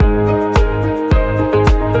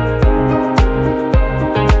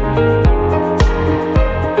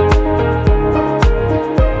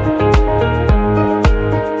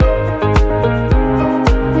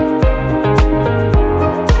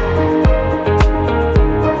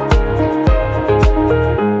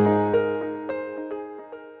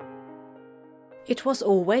It was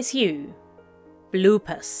always you.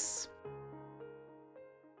 Bloopers.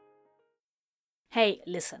 Hey,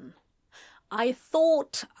 listen. I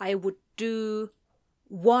thought I would do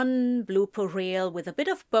one blooper reel with a bit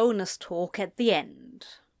of bonus talk at the end.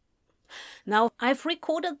 Now, I've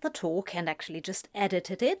recorded the talk and actually just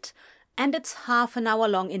edited it, and it's half an hour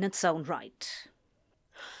long in its own right.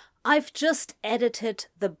 I've just edited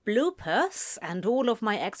the bloopers and all of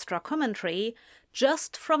my extra commentary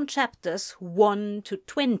just from chapters 1 to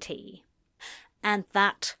 20. And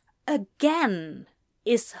that, again,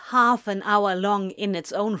 is half an hour long in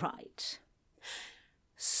its own right.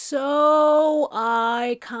 So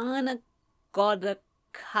I kinda gotta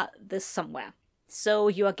cut this somewhere. So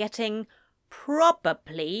you are getting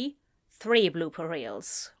probably 3 blooper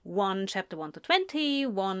reels. One chapter 1 to 20,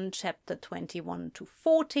 one chapter 21 to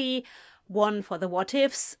 40, one for the what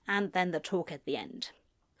ifs, and then the talk at the end.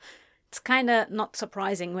 It's kinda not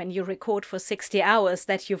surprising when you record for 60 hours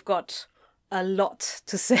that you've got a lot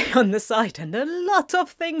to say on the side and a lot of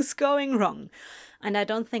things going wrong. And I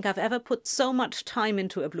don't think I've ever put so much time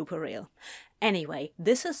into a blooper reel. Anyway,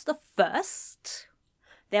 this is the first.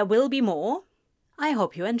 There will be more. I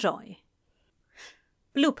hope you enjoy.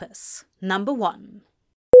 Bloopers, number 1.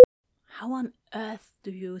 How on earth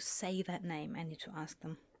do you say that name? I need to ask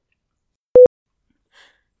them.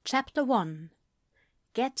 Chapter 1.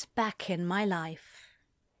 Get back in my life.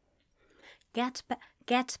 Get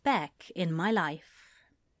back in my life.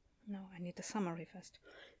 No, I need the summary first.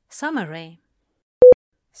 Summary.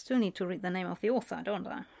 Still need to read the name of the author, don't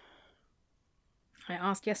I? I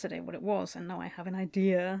asked yesterday what it was, and now I have an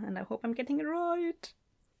idea, and I hope I'm getting it right.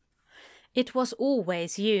 It Was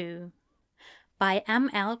Always You, by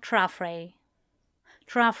M.L. Trafry.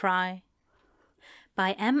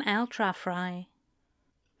 By M.L. Trafry.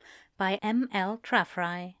 By M.L.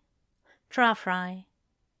 Trafry.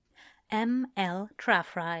 M.L.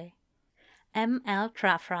 Trafry. M.L.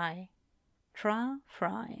 Trafry.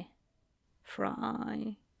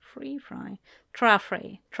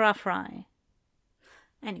 Trafry.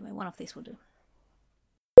 Anyway, one of these will do.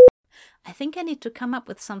 I think I need to come up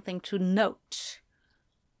with something to note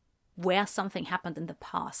where something happened in the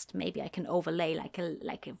past. Maybe I can overlay like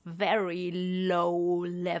a very low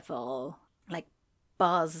level, like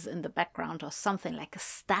buzz in the background or something, like a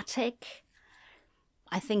static.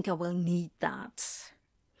 I think I will need that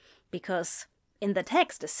because in the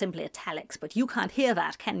text it's simply italics, but you can't hear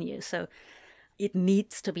that, can you? So it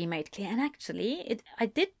needs to be made clear. And actually, I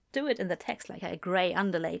did do it in the text, like I grey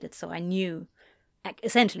underlaid it, so I knew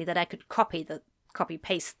essentially that I could copy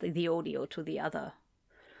paste the audio to the other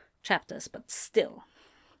chapters, but still.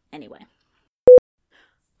 Anyway,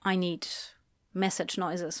 I need message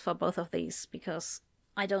noises for both of these because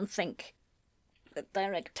I don't think the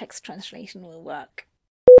direct text translation will work.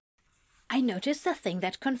 I noticed the thing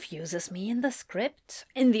that confuses me in the script,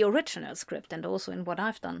 in the original script and also in what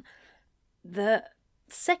I've done. The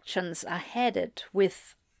sections are headed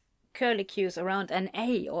with curlicues around an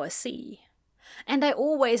A or a C. And I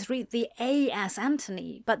always read the A as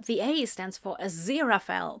Anthony, but the A stands for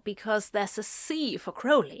Aziraphale because there's a C for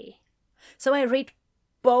Crowley. So I read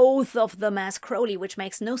both of them as Crowley, which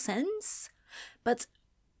makes no sense. But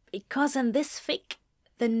because in this fic,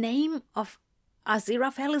 the name of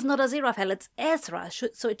Aziraphale is not Aziraphale, it's Ezra,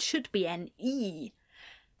 so it should be an E.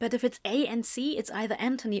 But if it's A and C, it's either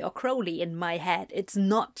Anthony or Crowley in my head. It's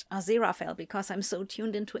not Aziraphale because I'm so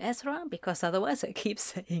tuned into Ezra, because otherwise I keep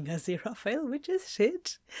saying Aziraphale, which is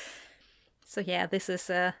shit. So yeah, this is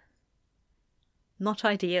not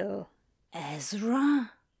ideal. Ezra?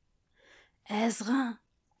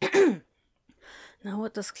 Now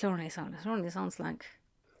what does Crowley sound? Crowley sounds like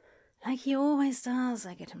he always does.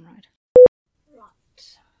 I get him right.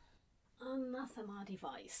 Anathema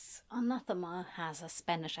device. Anathema has a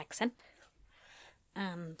Spanish accent.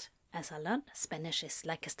 And as I learned, Spanish is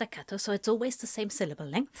like a staccato, so it's always the same syllable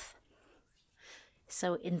length.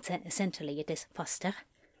 So essentially it is Foster.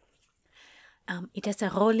 It has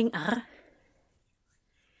a rolling R.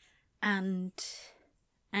 And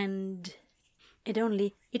it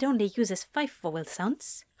only uses 5 vowel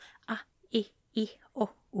sounds. A, I,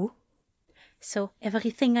 O, U. So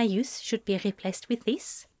everything I use should be replaced with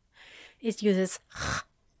this. It uses ch,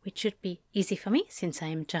 which should be easy for me since I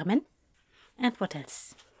am German. And what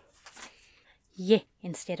else? Ye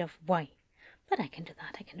instead of Y. But I can do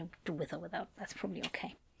that. I can do with or without. That's probably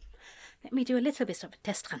okay. Let me do a little bit of a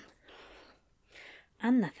test run.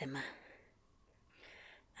 Anathema.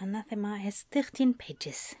 Anathema has 13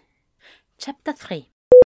 pages. Chapter 3.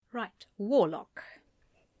 Right. Warlock.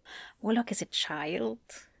 Warlock is a child.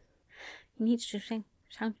 He needs to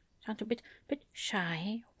sound a bit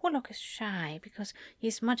shy. Warlock is shy because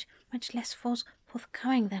he's much less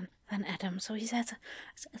forthcoming than Adam. So he has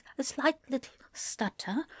a slight little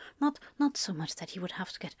stutter, not so much that he would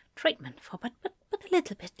have to get treatment for, but a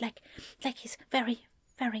little bit, like he's very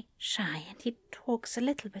shy, and he talks a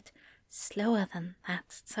little bit slower than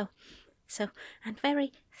that. So and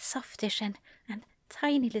very softish and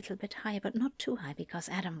tiny little bit higher, but not too high because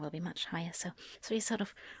Adam will be much higher. So he sort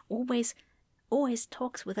of always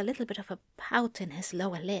talks with a little bit of a pout in his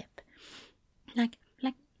lower lip, like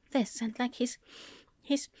this, and like he's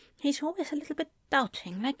always a little bit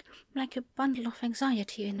doubting, like a bundle of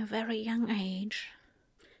anxiety in a very young age.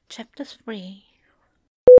 Chapter 3.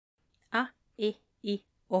 A, E, I,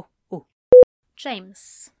 O, U.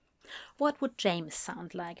 James. What would James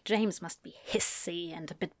sound like? James must be hissy and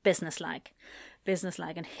a bit businesslike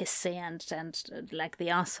and hissy and like the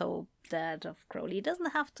asshole dad of Crowley. He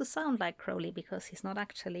doesn't have to sound like Crowley because he's not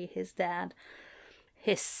actually his dad.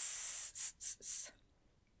 Hiss.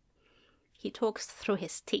 He talks through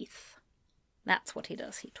his teeth. That's what he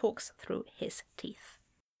does. He talks through his teeth.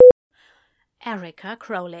 Erica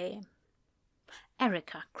Crowley.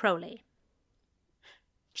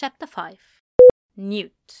 Chapter 5.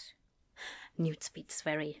 Newt. Newt speaks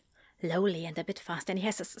very lowly and a bit fast, and he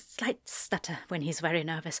has a slight stutter when he's very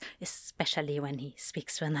nervous, especially when he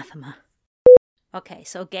speaks to Anathema. Okay,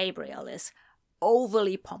 so Gabriel is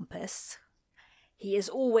overly pompous. He is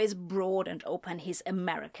always broad and open. He's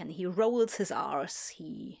American. He rolls his R's.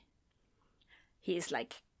 He is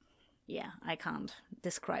like, yeah, I can't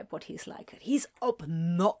describe what he's like. He's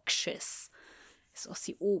obnoxious. So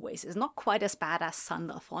he always is. Not quite as bad as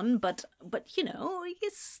Thunderthon, but you know,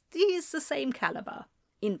 he's the same caliber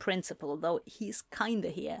in principle, though he's kinda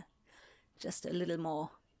here, just a little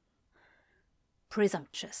more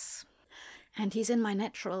presumptuous. And he's in my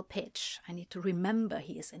natural pitch. I need to remember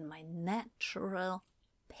he is in my natural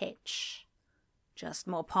pitch. Just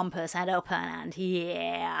more pompous and open and,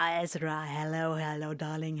 yeah, Ezra, hello,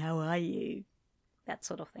 darling, how are you? That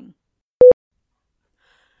sort of thing.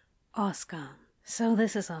 Oscar. So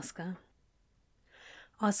this is Oscar.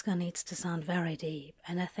 Oscar needs to sound very deep,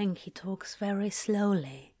 and I think he talks very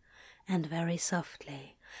slowly and very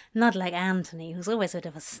softly. Not like Anthony, who's always a bit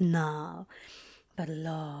of a snarl, but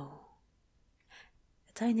low.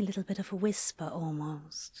 A tiny little bit of a whisper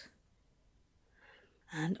almost.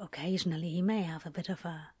 And occasionally he may have a bit of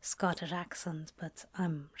a Scottish accent, but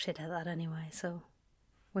I'm shit at that anyway, so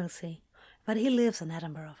we'll see. But he lives in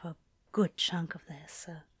Edinburgh for a good chunk of this,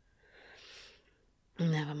 so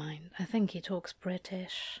never mind. I think he talks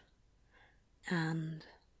British. And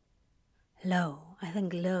low. I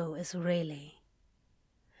think low is really...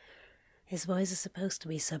 His voice is supposed to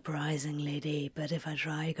be surprisingly deep, but if I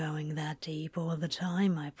try going that deep all the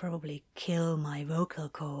time, I probably kill my vocal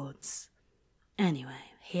cords.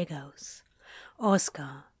 Anyway, here goes.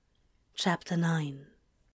 Oscar, Chapter 9.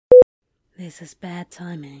 This is bad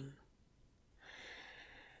timing.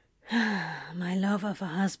 My love of a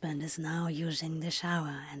husband is now using the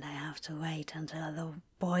shower, and I have to wait until the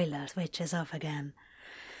boiler switches off again.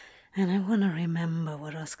 And I want to remember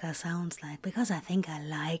what Oscar sounds like, because I think I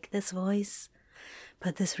like this voice.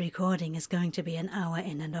 But this recording is going to be an hour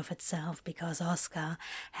in and of itself, because Oscar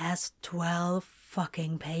has 12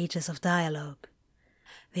 fucking pages of dialogue.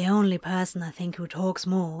 The only person I think who talks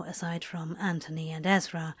more, aside from Anthony and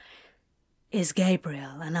Ezra, is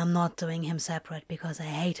Gabriel, and I'm not doing him separate because I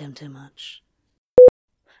hate him too much.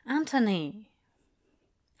 Anthony.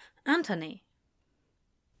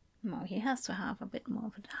 No, he has to have a bit more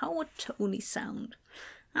of it. How would Tony sound?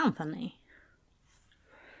 Anthony.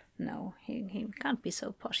 No, he can't be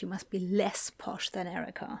so posh. He must be less posh than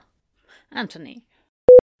Erica. Anthony.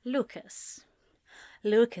 Lucas.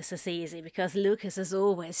 Lucas is easy, because Lucas is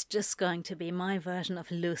always just going to be my version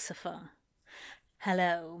of Lucifer.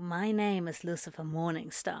 Hello, my name is Lucifer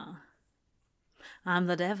Morningstar. I'm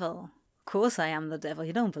the devil. Of course I am the devil.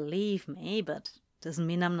 You don't believe me, but doesn't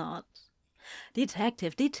mean I'm not.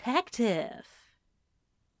 Detective.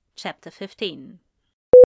 Chapter 15.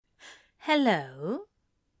 Hello?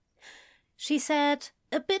 She said,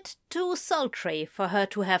 a bit too sultry for her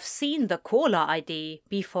to have seen the caller ID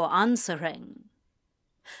before answering.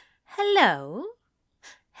 Hello?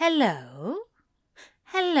 Hello?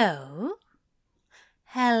 Hello?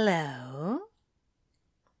 Hello?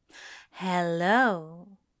 Hello?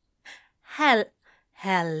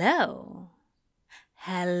 Hello?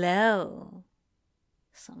 Hello?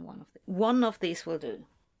 One of these will do.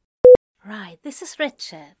 Right, this is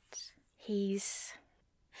Richard. He's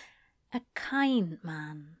a kind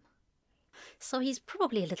man. So he's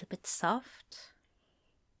probably a little bit soft.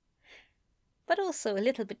 but also a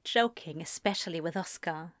little bit joking, especially with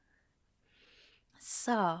Oscar.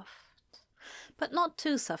 Soft, but not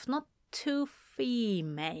too soft, not too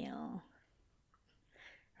female.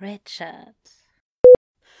 Richard.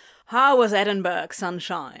 How was Edinburgh,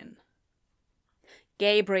 sunshine?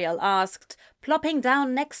 Gabriel asked, plopping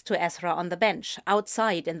down next to Ezra on the bench,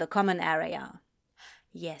 outside in the common area.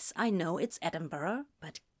 Yes, I know it's Edinburgh,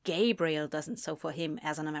 but Gabriel doesn't, so for him,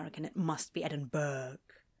 as an American, it must be Edinburgh.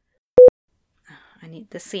 I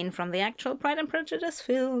need the scene from the actual Pride and Prejudice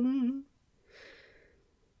film.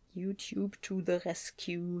 YouTube to the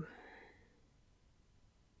rescue.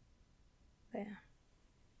 There.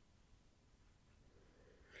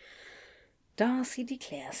 Darcy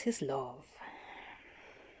declares his love.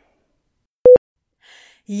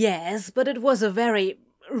 Yes, but it was a very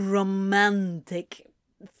romantic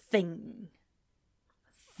thing.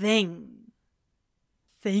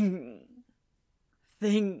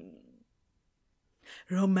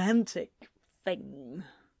 Romantic thing.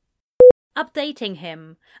 Update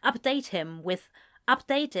him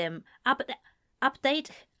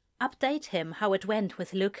how it went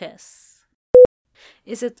with Lucas.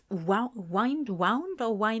 Is it wound or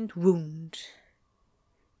wound wound?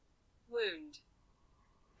 Wound.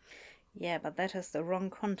 Yeah, but that is the wrong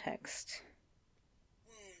context.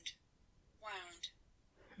 Wound. Wound.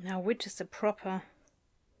 Now, which is the proper?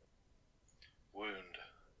 Wound.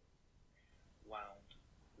 Wound.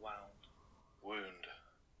 Wound. Wound.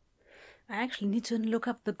 I actually need to look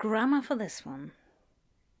up the grammar for this one.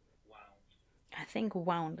 Wound. I think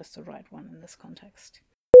wound is the right one in this context.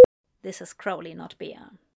 This is Crowley, not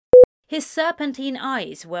Beer. His serpentine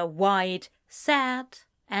eyes were wide, sad,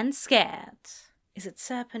 and scared. Is it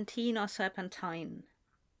serpentine or serpentine?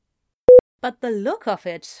 But the look of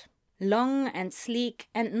it, long and sleek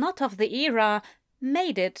and not of the era,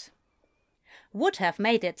 would have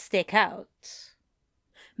made it stick out.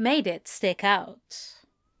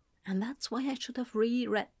 And that's why I should have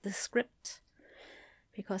reread the script,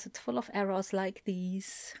 because it's full of errors like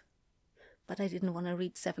these. But I didn't want to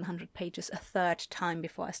read 700 pages a third time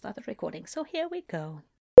before I started recording, so here we go.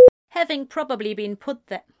 Having probably put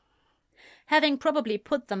them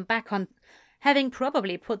back on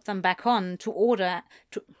to order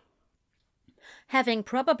to having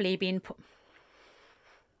probably put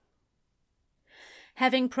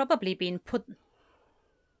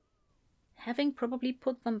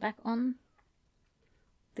them back on.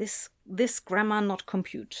 This grammar not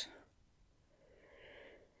compute.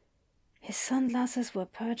 His sunglasses were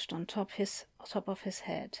perched on top of his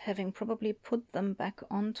head, having probably put them back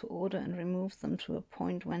on to order and removed them to a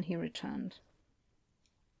point when he returned.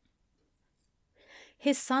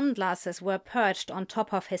 His sunglasses were perched on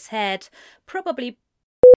top of his head, probably...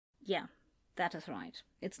 Yeah, that is right.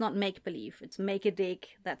 It's not make-believe, it's make-a-dig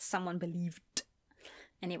that someone believed.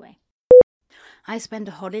 Anyway. I spent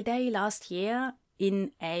a holiday last year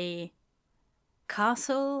in a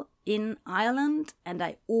castle in Ireland, and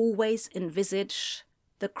I always envisage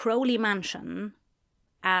the Crowley Mansion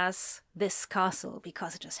as this castle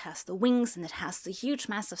because it just has the wings and it has the huge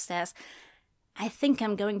massive stairs. I think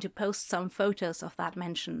I'm going to post some photos of that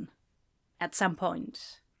mansion at some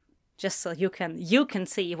point, just so you can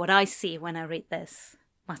see what I see when I read this.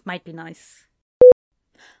 Might be nice.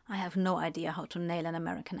 I have no idea how to nail an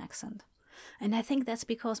American accent, and I think that's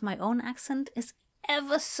because my own accent is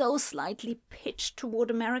ever so slightly pitched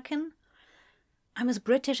toward American. I'm as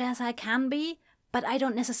British as I can be, but I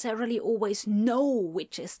don't necessarily always know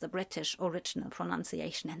which is the British original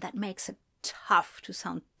pronunciation, and that makes it tough to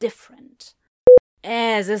sound different.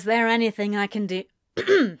 Is there anything I can do?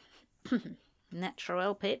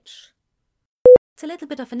 Natural pitch. It's a little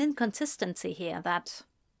bit of an inconsistency here that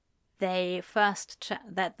they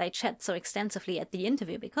chat so extensively at the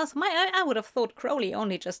interview, because I would have thought Crowley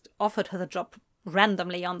only just offered her the job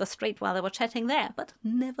randomly on the street while they were chatting there, but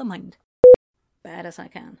never mind. Bad as I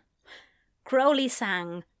can. Crowley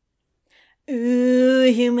sang, "Ooh,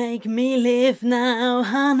 you make me live now,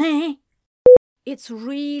 honey." It's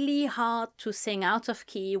really hard to sing out of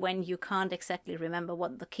key when you can't exactly remember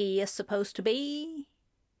what the key is supposed to be.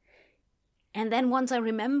 And then once I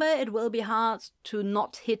remember, it will be hard to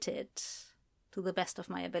not hit it to the best of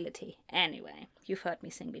my ability. Anyway, you've heard me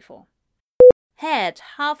sing before. Head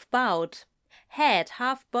half bowed. Head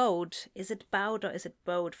half bowed. Is it bowed or is it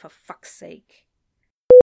bowed, for fuck's sake?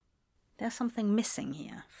 There's something missing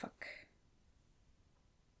here. Fuck.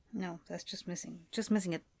 No, that's just missing. Just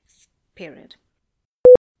missing a period.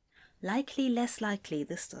 Likely, less likely.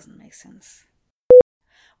 This doesn't make sense.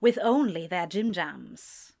 With only their gym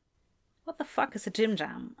jams. What the fuck is a gym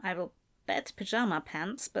jam? I will bet pyjama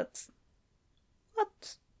pants, but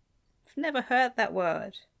what? I've never heard that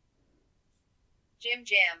word. Jim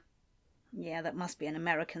jam. Yeah, that must be an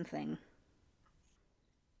American thing.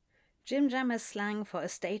 Jim jam is slang for a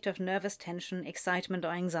state of nervous tension, excitement,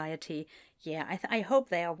 or anxiety. Yeah, I hope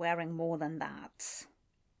they are wearing more than that.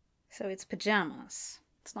 So it's pajamas.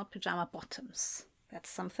 It's not pajama bottoms. That's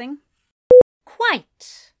something.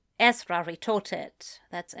 Quite, Ezra retorted.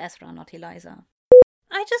 That's Ezra, not Eliza.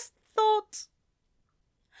 I just thought...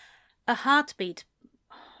 A heartbeat.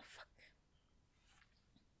 Oh, fuck.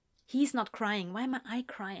 He's not crying. Why am I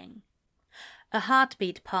crying? A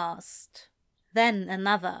heartbeat passed. Then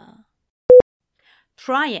another.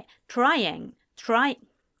 Trying.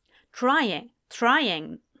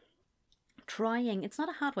 It's not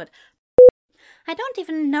a hard word. I don't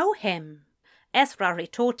even know him, Ezra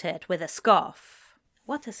retorted with a scoff.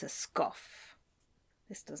 What is a scoff?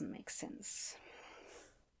 This doesn't make sense.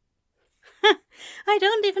 I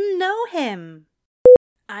don't even know him.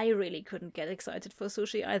 I really couldn't get excited for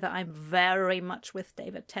sushi either. I'm very much with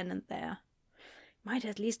David Tennant there. Might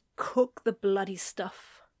at least cook the bloody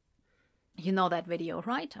stuff. You know that video,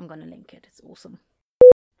 right? I'm gonna link it. It's awesome.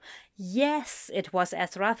 Yes, it was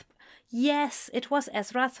Ezra. Yes, it was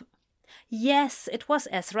Ezra. Yes, it was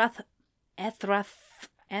Ezra. Ezra's.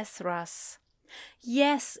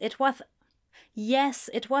 Yes, it was. Yes,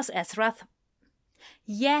 it was Ezra.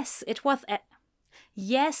 Yes, it was.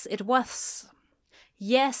 Yes, it was.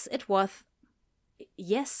 Yes, it was.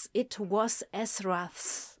 Yes, it was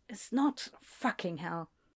Ezra's. It's not fucking hell.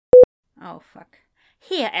 Oh, fuck.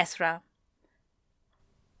 Here, Ezra.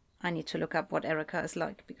 I need to look up what Erica is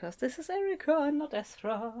like, because this is Erica and not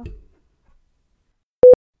Ezra.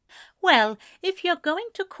 Well, if you're going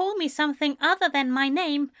to call me something other than my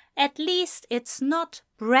name, at least it's not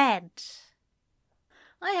Bread.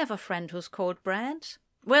 I have a friend who's called Bread.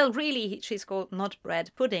 Well, really, she's called not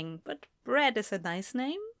Bread Pudding, but Bread is a nice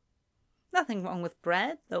name. Nothing wrong with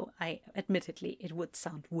Bread, though admittedly it would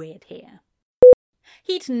sound weird here.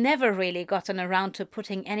 He'd never really gotten around to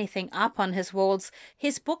putting anything up on his walls,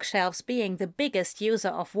 his bookshelves being the biggest user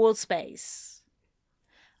of wall space.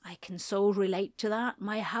 I can so relate to that.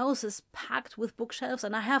 My house is packed with bookshelves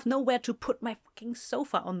and I have nowhere to put my fucking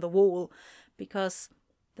sofa on the wall because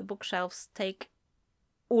the bookshelves take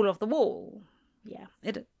all of the wall. Yeah,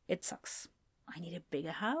 it sucks. I need a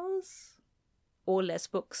bigger house or less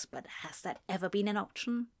books, but has that ever been an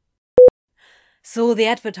option? Saw the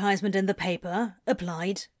advertisement in the paper,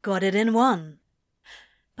 applied, got it in one.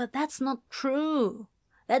 But that's not true.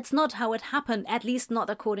 That's not how it happened, at least not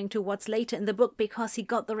according to what's later in the book, because he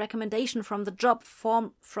got the recommendation from the job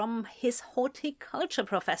from his horticulture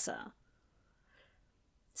professor.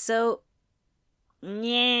 So,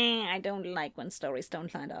 yeah, I don't like when stories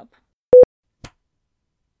don't line up.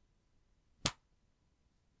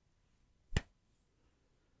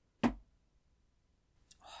 Oh,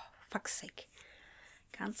 fuck's sake.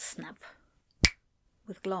 Can't snap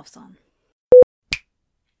with gloves on.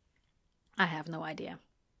 I have no idea.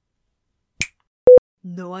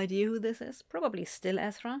 No idea who this is. Probably still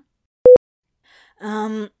Ezra.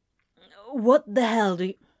 What the hell do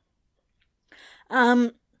you...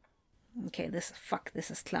 Okay, this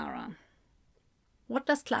is Clara. What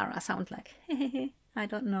does Clara sound like? I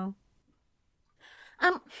don't know.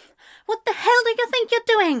 What the hell do you think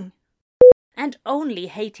you're doing? And only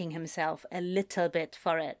hating himself a little bit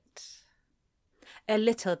for it. A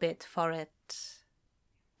little bit for it.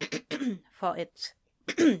 For it.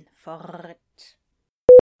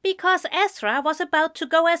 Because Ezra was about to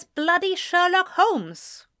go as bloody Sherlock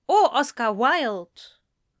Holmes or Oscar Wilde.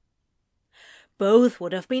 Both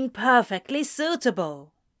would have been perfectly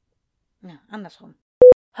suitable. Ja, andersrum.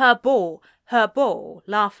 Her beau,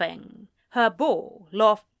 laughing. Her beau,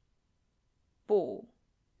 beau.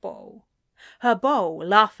 Her beau,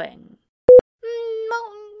 laughing. No,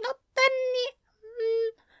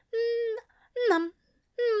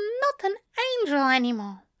 not an angel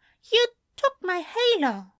anymore. You took my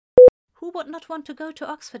halo. Who would not want to go to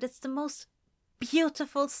Oxford? It's the most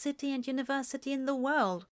beautiful city and university in the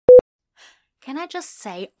world. Can I just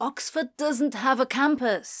say, Oxford doesn't have a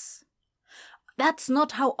campus. That's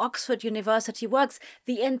not how Oxford University works.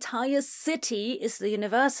 The entire city is the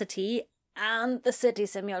university and the city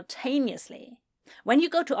simultaneously. When you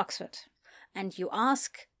go to Oxford and you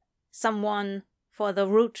ask someone for the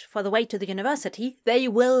way to the university, they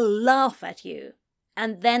will laugh at you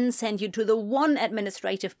and then send you to the one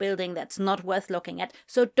administrative building that's not worth looking at.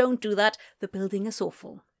 So don't do that. The building is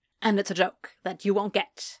awful. And it's a joke that you won't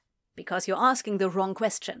get because you're asking the wrong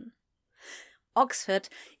question. Oxford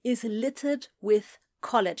is littered with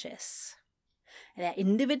colleges. They're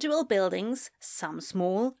individual buildings, some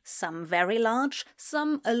small, some very large,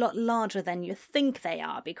 some a lot larger than you think they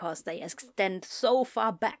are because they extend so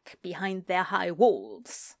far back behind their high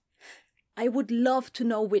walls. I would love to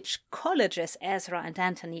know which colleges Ezra and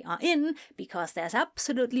Anthony are in, because there's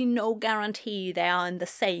absolutely no guarantee they are in the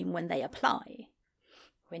same when they apply.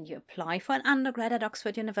 When you apply for an undergrad at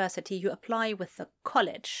Oxford University, you apply with the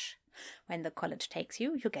college. When the college takes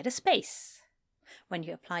you, you get a space. When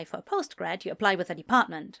you apply for a postgrad, you apply with a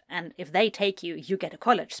department, and if they take you, you get a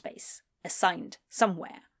college space, assigned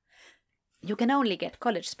somewhere. You can only get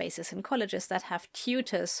college spaces in colleges that have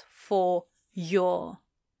tutors for your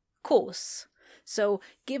course. So,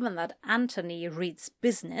 given that Anthony reads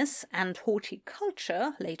business and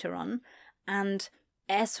horticulture later on, and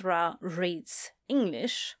Ezra reads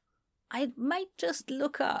English, I might just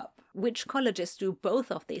look up which colleges do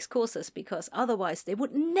both of these courses, because otherwise they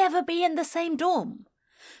would never be in the same dorm.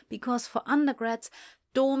 Because for undergrads,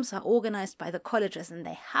 dorms are organized by the colleges and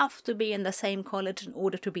they have to be in the same college in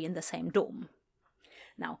order to be in the same dorm.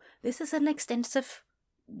 Now, this is an extensive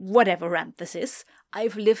whatever rant this is.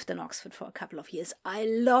 I've lived in Oxford for a couple of years. I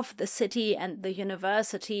love the city, and the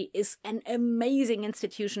university is an amazing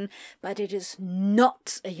institution, but it is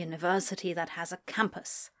not a university that has a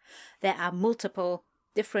campus. There are multiple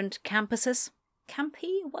different campuses.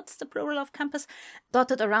 Campi? What's the plural of campus?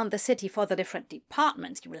 Dotted around the city for the different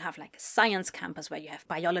departments. You will have like a science campus where you have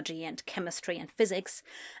biology and chemistry and physics,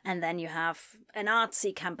 and then you have an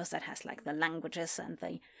artsy campus that has like the languages and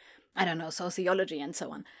the sociology and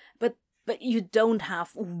so on. But you don't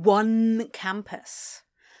have one campus.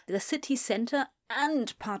 The city centre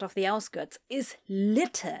and part of the outskirts is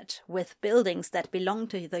littered with buildings that belong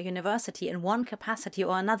to the university in one capacity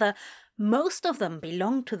or another. Most of them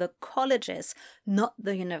belong to the colleges, not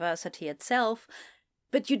the university itself.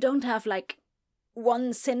 But you don't have like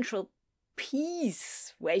one central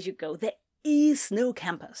piece where you go. There is no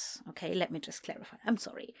campus. Okay, let me just clarify. I'm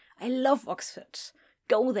sorry. I love Oxford.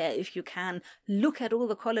 Go there if you can. Look at all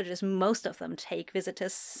the colleges. Most of them take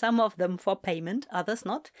visitors, some of them for payment, others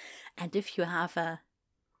not. And if you happen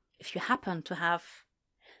to have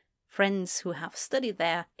friends who have studied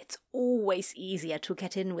there, it's always easier to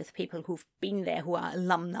get in with people who've been there, who are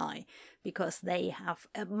alumni, because they have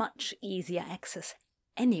a much easier access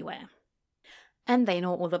anywhere. And they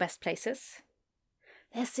know all the best places.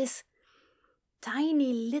 There's this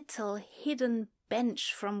tiny little hidden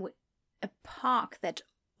bench from a park that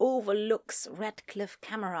overlooks Radcliffe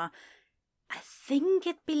Camera. I think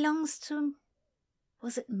it belongs to,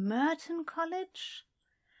 was it Merton College?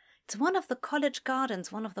 It's one of the college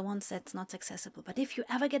gardens, one of the ones that's not accessible. But if you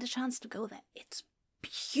ever get a chance to go there, it's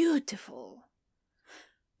beautiful.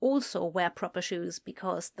 Also wear proper shoes,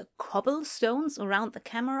 because the cobblestones around the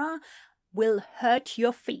camera will hurt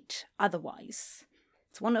your feet otherwise.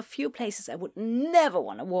 It's one of few places I would never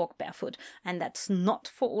want to walk barefoot, and that's not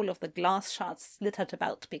for all of the glass shards littered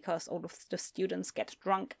about because all of the students get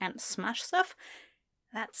drunk and smash stuff.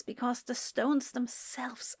 That's because the stones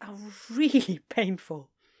themselves are really painful.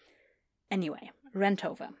 Anyway, rant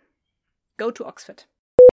over. Go to Oxford.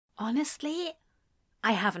 Honestly,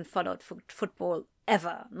 I haven't followed football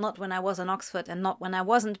ever. Not when I was in Oxford and not when I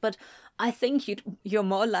wasn't, but I think you're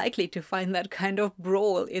more likely to find that kind of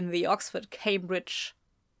brawl in the Oxford-Cambridge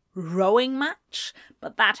rowing match,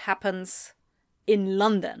 but that happens in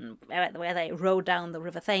London, where they row down the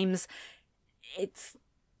River Thames.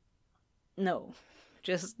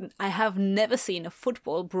 I have never seen a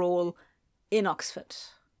football brawl in Oxford,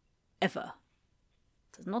 ever.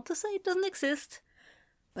 That's not to say it doesn't exist,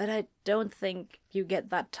 but I don't think you get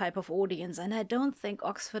that type of audience, and I don't think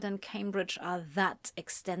Oxford and Cambridge are that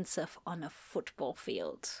extensive on a football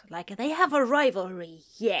field. Like, they have a rivalry,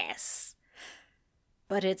 yes,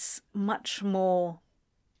 but it's much more,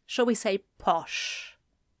 shall we say, posh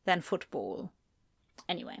than football.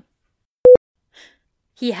 Anyway.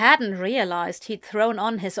 He hadn't realized he'd thrown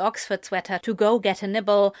on his Oxford sweater to go get a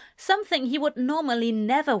nibble, something he would normally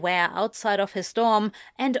never wear outside of his dorm,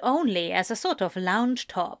 and only as a sort of lounge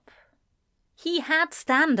top. He had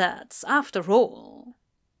standards, after all.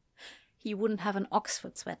 He wouldn't have an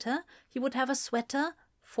Oxford sweater, he would have a sweater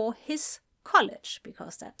for his college,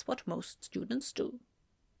 because that's what most students do.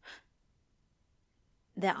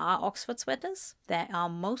 There are Oxford sweaters. They are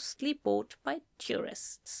mostly bought by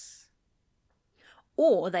tourists.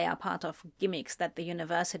 Or they are part of gimmicks that the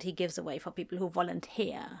university gives away for people who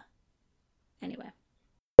volunteer. Anyway.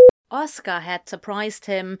 Oscar had surprised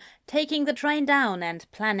him, taking the train down and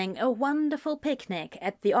planning a wonderful picnic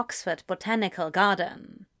at the Oxford Botanical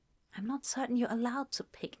Garden. I'm not certain you're allowed to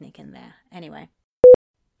picnic in there. Anyway.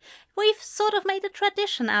 We've sort of made a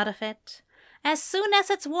tradition out of it. As soon as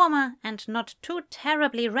it's warmer and not too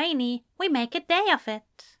terribly rainy, we make a day of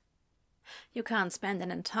it. You can't spend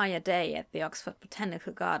an entire day at the Oxford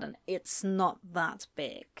Botanical Garden. It's not that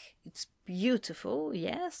big. It's beautiful,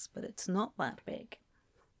 yes, but it's not that big.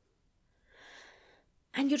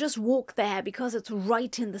 And you just walk there because it's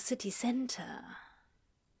right in the city centre.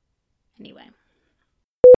 Anyway.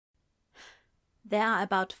 There are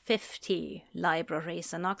about 50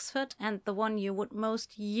 libraries in Oxford, and the one you would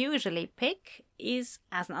most usually pick is,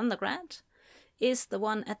 as an undergrad, is the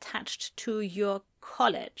one attached to your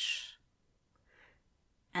college.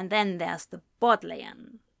 And then there's the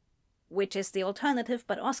Bodleian, which is the alternative,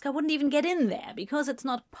 but Oscar wouldn't even get in there because it's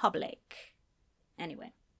not public.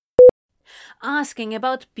 Anyway. Asking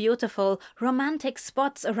about beautiful, romantic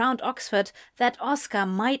spots around Oxford that Oscar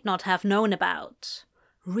might not have known about.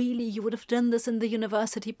 Really, you would have done this in the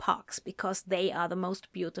university parks because they are the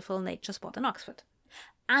most beautiful nature spot in Oxford.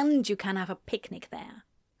 And you can have a picnic there.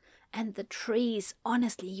 And the trees,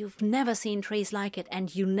 honestly, you've never seen trees like it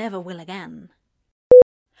and you never will again.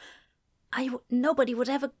 Nobody would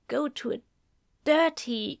ever go to a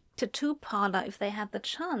dirty tattoo parlor if they had the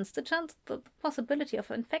chance. The possibility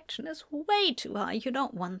of infection is way too high. You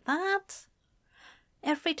don't want that.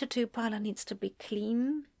 Every tattoo parlor needs to be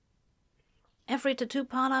clean. Every tattoo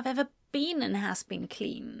parlor I've ever been in has been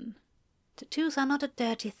clean. Tattoos are not a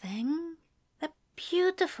dirty thing. They're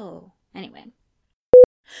beautiful. Anyway.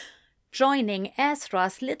 Joining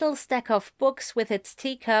Ezra's little stack of books with its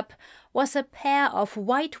teacup was a pair of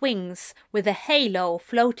white wings with a halo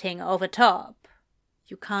floating over top.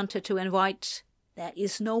 You can't tattoo in white. There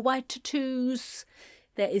is no white tattoos.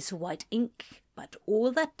 There is white ink, but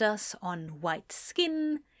all that does on white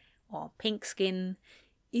skin or pink skin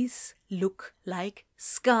is look like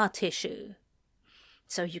scar tissue.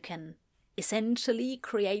 So you can essentially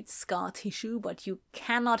create scar tissue, but you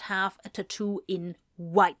cannot have a tattoo in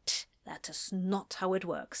white. That is not how it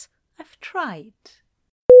works. I've tried.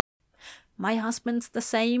 My husband's the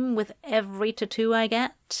same with every tattoo I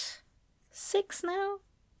get. 6 now?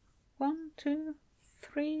 1, 2,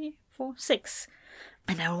 3, 4, 6.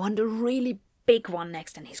 And I want a really big one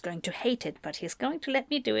next, and he's going to hate it, but he's going to let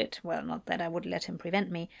me do it. Well, not that I would let him prevent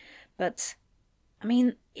me, but I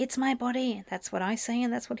mean, it's my body. That's what I say,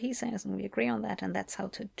 and that's what he says, and we agree on that, and that's how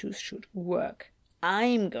tattoos should work.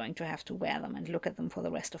 I'm going to have to wear them and look at them for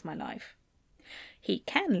the rest of my life. He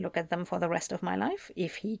can look at them for the rest of my life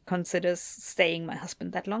if he considers staying my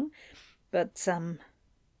husband that long, but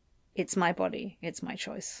it's my body, it's my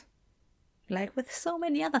choice. Like with so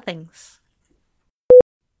many other things.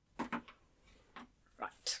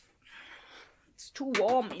 Right. It's too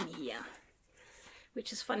warm in here.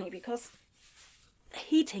 Which is funny because the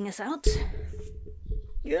heating is out.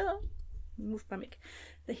 Yeah. Move my mic.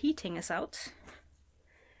 The heating is out.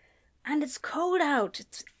 And it's cold out.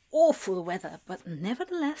 It's awful weather. But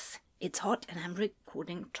nevertheless, it's hot and I'm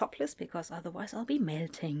recording topless because otherwise I'll be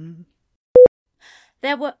melting.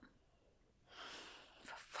 There were...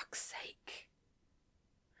 For fuck's sake.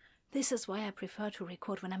 This is why I prefer to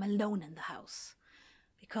record when I'm alone in the house.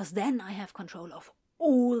 Because then I have control of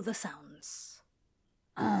all the sounds.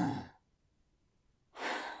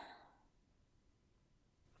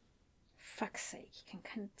 Fuck's sake, ich kann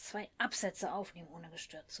keine 2 Absätze aufnehmen, ohne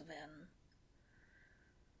gestört zu werden.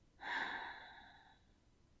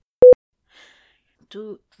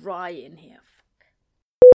 Too dry in here. Fuck.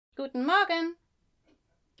 Guten Morgen.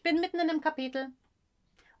 Ich bin mitten in einem Kapitel.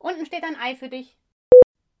 Unten steht ein Ei für dich.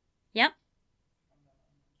 Ja?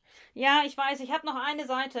 Ja, ich weiß, ich habe noch eine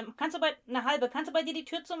Seite. Kannst du bei dir die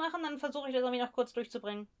Tür zumachen? Dann versuche ich das irgendwie noch kurz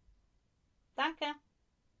durchzubringen. Danke.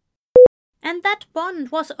 And that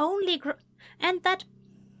bond was only and that...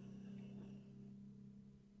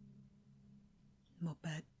 Not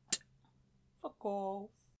bad. Fuck off.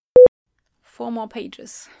 4 more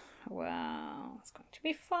pages. Well, it's going to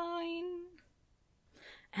be fine.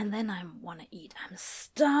 And then I want to eat. I'm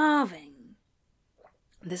starving.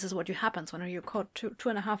 This is what happens when you record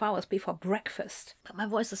 2.5 hours before breakfast. But my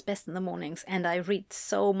voice is best in the mornings, and I read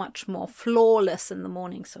so much more flawless in the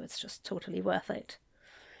morning, so it's just totally worth it.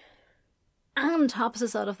 And Hubs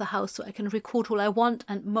is out of the house, so I can record all I want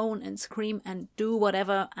and moan and scream and do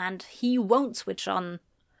whatever, and he won't switch on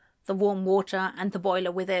the warm water and the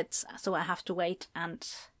boiler with it, so I have to wait and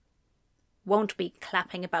won't be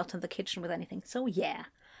clapping about in the kitchen with anything. So yeah,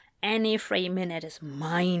 any free minute is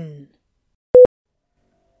mine.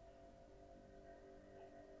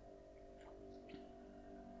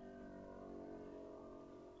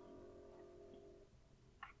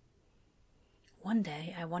 One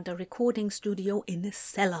day I want a recording studio in a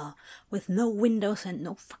cellar with no windows and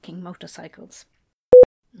no fucking motorcycles.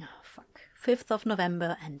 Oh, fuck. 5th of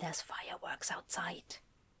November and there's fireworks outside.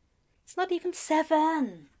 It's not even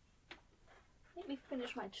 7. Let me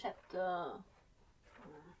finish my chapter.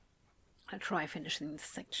 I'll try finishing this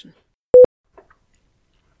section.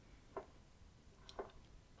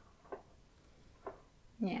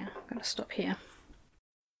 Yeah, I'm gonna stop here.